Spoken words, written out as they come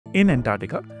In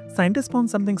Antarctica, scientists found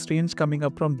something strange coming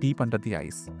up from deep under the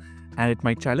ice, and it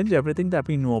might challenge everything that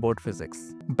we know about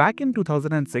physics. Back in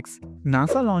 2006,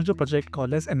 NASA launched a project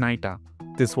called as ANITA.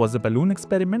 This was a balloon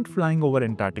experiment flying over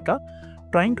Antarctica,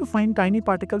 trying to find tiny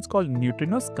particles called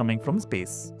neutrinos coming from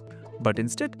space. But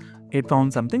instead, it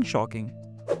found something shocking.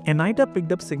 ANITA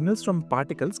picked up signals from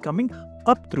particles coming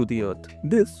up through the Earth.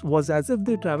 This was as if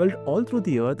they traveled all through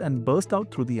the Earth and burst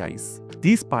out through the ice.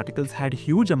 These particles had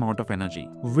huge amount of energy,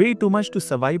 way too much to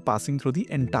survive passing through the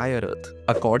entire Earth.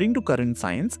 According to current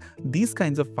science, these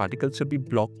kinds of particles should be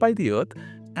blocked by the Earth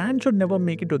and should never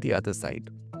make it to the other side.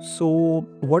 So,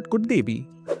 what could they be?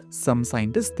 Some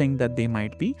scientists think that they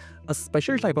might be a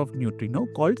special type of neutrino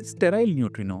called sterile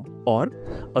neutrino, or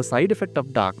a side effect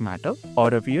of dark matter,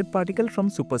 or a weird particle from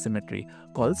supersymmetry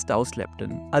called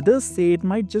tau-lepton. Others say it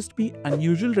might just be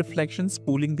unusual reflections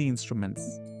pooling the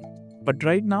instruments. But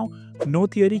right now, no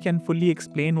theory can fully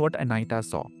explain what ANITA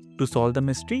saw. To solve the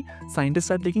mystery,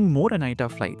 scientists are taking more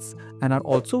ANITA flights and are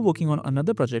also working on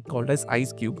another project called as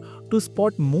IceCube to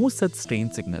spot more such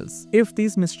strange signals. If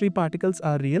these mystery particles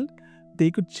are real, they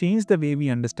could change the way we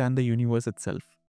understand the universe itself.